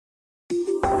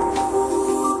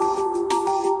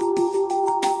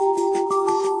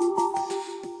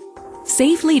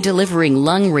Safely delivering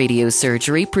lung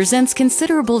radiosurgery presents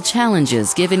considerable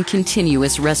challenges given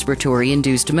continuous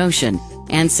respiratory-induced motion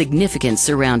and significant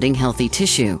surrounding healthy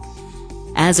tissue.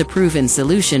 As a proven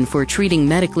solution for treating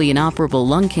medically inoperable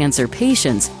lung cancer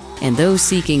patients and those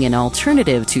seeking an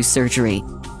alternative to surgery,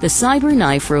 the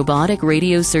CyberKnife robotic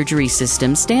radiosurgery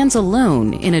system stands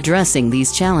alone in addressing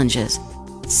these challenges,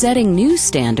 setting new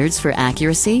standards for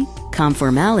accuracy,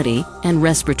 conformality, and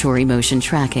respiratory motion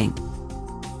tracking.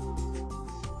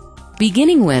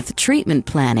 Beginning with treatment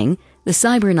planning, the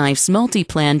CyberKnife's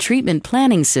multi-plan treatment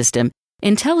planning system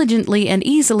intelligently and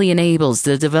easily enables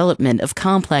the development of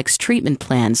complex treatment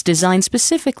plans designed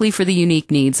specifically for the unique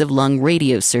needs of lung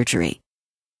radiosurgery.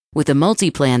 With a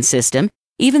multi-plan system,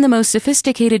 even the most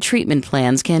sophisticated treatment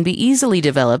plans can be easily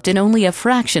developed in only a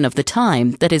fraction of the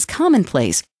time that is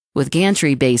commonplace with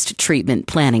gantry-based treatment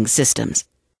planning systems.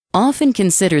 Often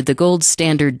considered the gold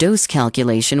standard dose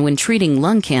calculation when treating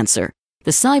lung cancer, the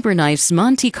CyberKnife's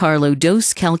Monte Carlo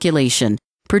dose calculation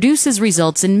produces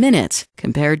results in minutes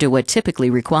compared to what typically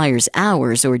requires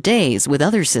hours or days with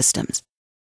other systems.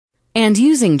 And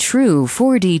using true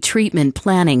 4D treatment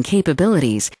planning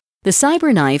capabilities, the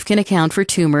CyberKnife can account for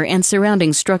tumor and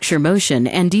surrounding structure motion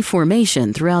and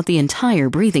deformation throughout the entire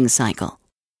breathing cycle.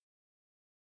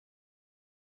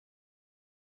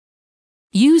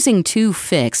 Using two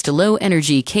fixed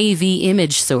low-energy KV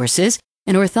image sources,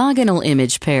 an orthogonal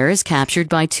image pair is captured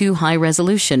by two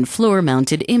high-resolution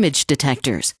floor-mounted image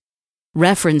detectors.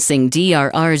 Referencing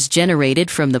DRRs generated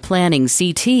from the planning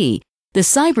CT, the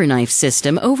CyberKnife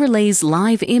system overlays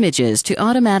live images to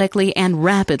automatically and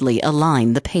rapidly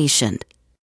align the patient.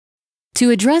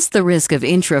 To address the risk of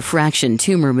intrafraction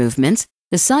tumor movements,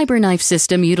 the CyberKnife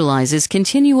system utilizes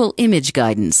continual image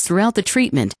guidance throughout the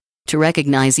treatment to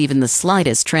recognize even the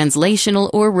slightest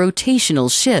translational or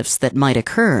rotational shifts that might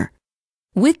occur.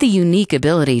 With the unique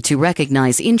ability to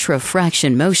recognize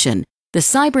intrafraction motion, the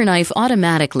CyberKnife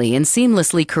automatically and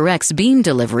seamlessly corrects beam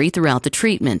delivery throughout the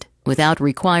treatment without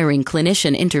requiring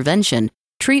clinician intervention,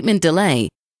 treatment delay,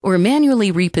 or manually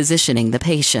repositioning the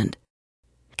patient.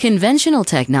 Conventional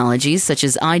technologies such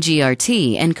as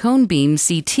IGRT and cone beam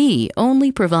CT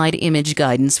only provide image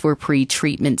guidance for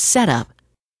pre-treatment setup.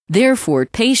 Therefore,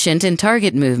 patient and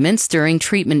target movements during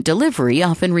treatment delivery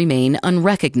often remain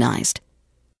unrecognized.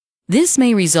 This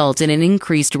may result in an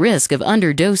increased risk of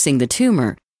underdosing the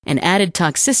tumor and added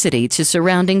toxicity to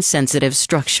surrounding sensitive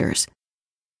structures.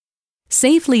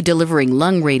 Safely delivering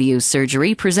lung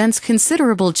radiosurgery presents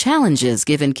considerable challenges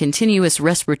given continuous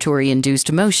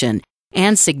respiratory-induced motion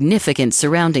and significant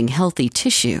surrounding healthy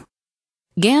tissue.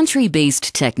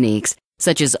 Gantry-based techniques,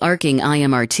 such as arcing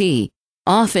IMRT,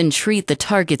 often treat the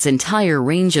target's entire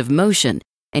range of motion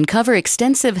and cover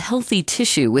extensive healthy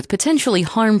tissue with potentially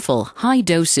harmful high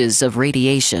doses of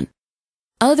radiation.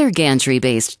 Other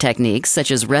gantry-based techniques,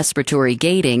 such as respiratory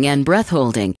gating and breath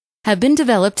holding, have been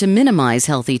developed to minimize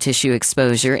healthy tissue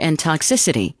exposure and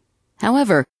toxicity.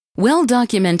 However,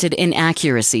 well-documented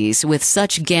inaccuracies with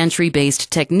such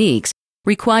gantry-based techniques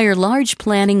require large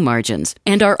planning margins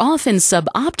and are often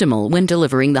suboptimal when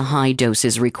delivering the high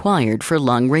doses required for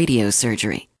lung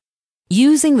radiosurgery.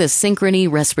 Using the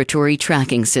Synchrony respiratory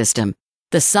tracking system,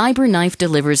 the CyberKnife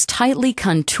delivers tightly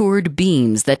contoured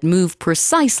beams that move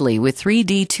precisely with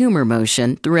 3D tumor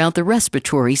motion throughout the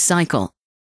respiratory cycle.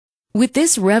 With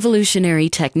this revolutionary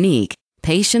technique,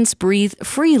 patients breathe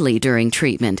freely during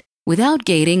treatment without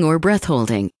gating or breath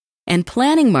holding, and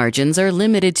planning margins are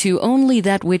limited to only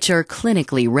that which are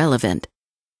clinically relevant.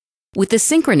 With the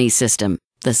Synchrony system,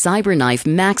 the CyberKnife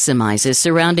maximizes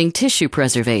surrounding tissue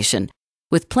preservation,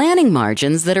 with planning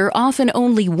margins that are often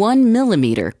only 1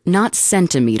 millimeter, not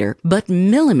centimeter, but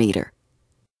millimeter.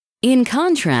 In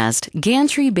contrast,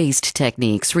 gantry-based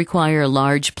techniques require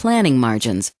large planning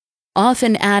margins,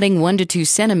 often adding 1 to 2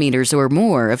 centimeters or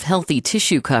more of healthy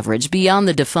tissue coverage beyond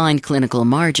the defined clinical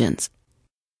margins.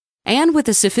 And with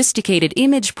the sophisticated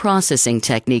image processing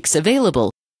techniques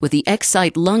available with the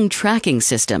Excite lung tracking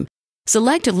system,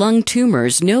 select lung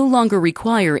tumors no longer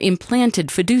require implanted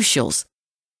fiducials.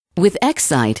 With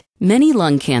Excite, many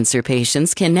lung cancer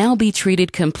patients can now be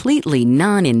treated completely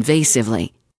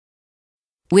non-invasively.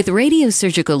 With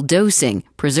radiosurgical dosing,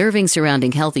 preserving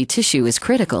surrounding healthy tissue is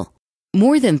critical.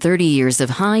 More than 30 years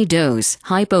of high-dose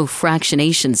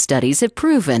hypofractionation studies have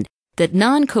proven that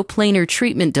non-coplanar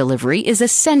treatment delivery is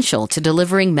essential to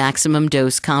delivering maximum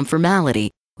dose conformality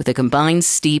with a combined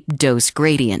steep dose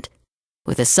gradient.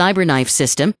 With a CyberKnife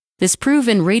system, this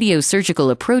proven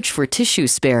radiosurgical approach for tissue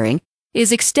sparing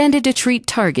is extended to treat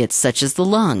targets such as the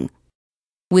lung.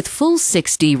 With full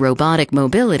 6D robotic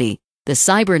mobility, The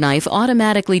CyberKnife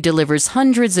automatically delivers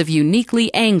hundreds of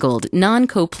uniquely angled,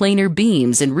 non-coplanar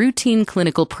beams in routine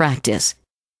clinical practice,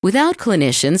 without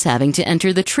clinicians having to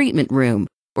enter the treatment room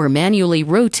or manually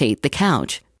rotate the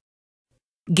couch.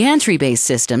 Gantry-based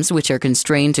systems, which are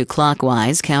constrained to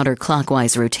clockwise,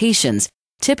 counterclockwise rotations,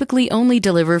 typically only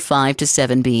deliver 5 to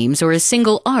 7 beams or a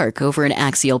single arc over an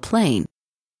axial plane.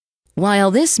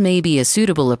 While this may be a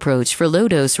suitable approach for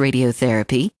low-dose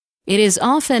radiotherapy, it is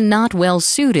often not well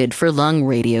suited for lung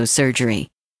radiosurgery,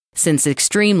 since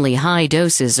extremely high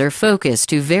doses are focused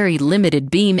to very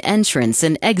limited beam entrance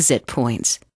and exit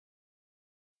points.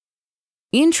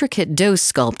 Intricate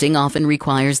dose sculpting often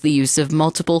requires the use of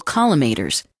multiple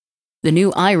collimators. The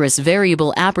new Iris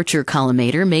variable aperture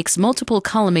collimator makes multiple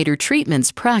collimator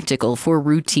treatments practical for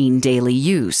routine daily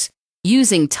use.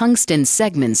 Using tungsten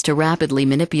segments to rapidly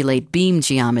manipulate beam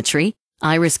geometry,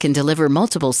 Iris can deliver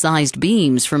multiple-sized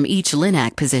beams from each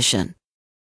linac position.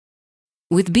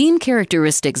 With beam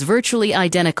characteristics virtually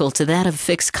identical to that of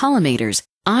fixed collimators,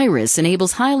 Iris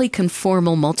enables highly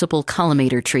conformal multiple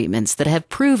collimator treatments that have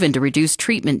proven to reduce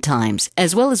treatment times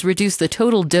as well as reduce the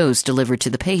total dose delivered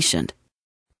to the patient.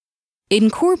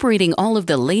 Incorporating all of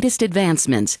the latest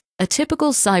advancements, a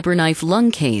typical CyberKnife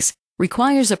lung case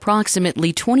requires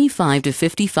approximately 25 to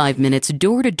 55 minutes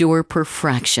door-to-door per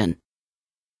fraction.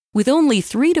 With only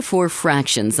 3 to 4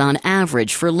 fractions on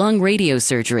average for lung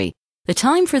radiosurgery, the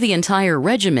time for the entire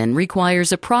regimen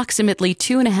requires approximately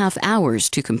 2.5 hours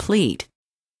to complete.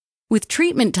 With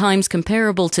treatment times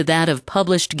comparable to that of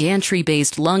published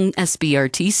gantry-based lung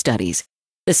SBRT studies,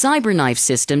 the CyberKnife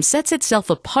system sets itself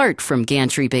apart from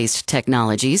gantry-based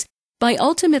technologies by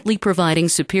ultimately providing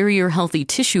superior healthy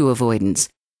tissue avoidance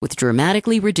with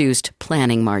dramatically reduced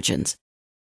planning margins.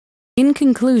 In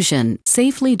conclusion,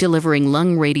 safely delivering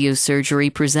lung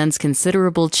radiosurgery presents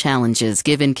considerable challenges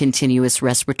given continuous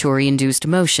respiratory-induced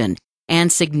motion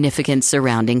and significant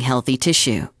surrounding healthy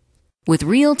tissue. With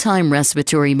real-time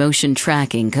respiratory motion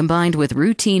tracking combined with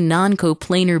routine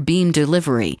non-coplanar beam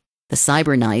delivery, the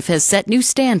CyberKnife has set new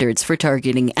standards for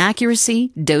targeting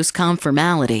accuracy, dose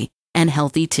conformality, and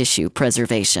healthy tissue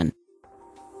preservation.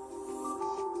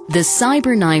 The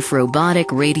CyberKnife Robotic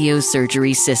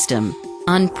Radiosurgery System.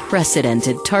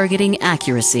 Unprecedented targeting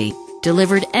accuracy,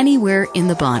 delivered anywhere in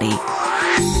the body.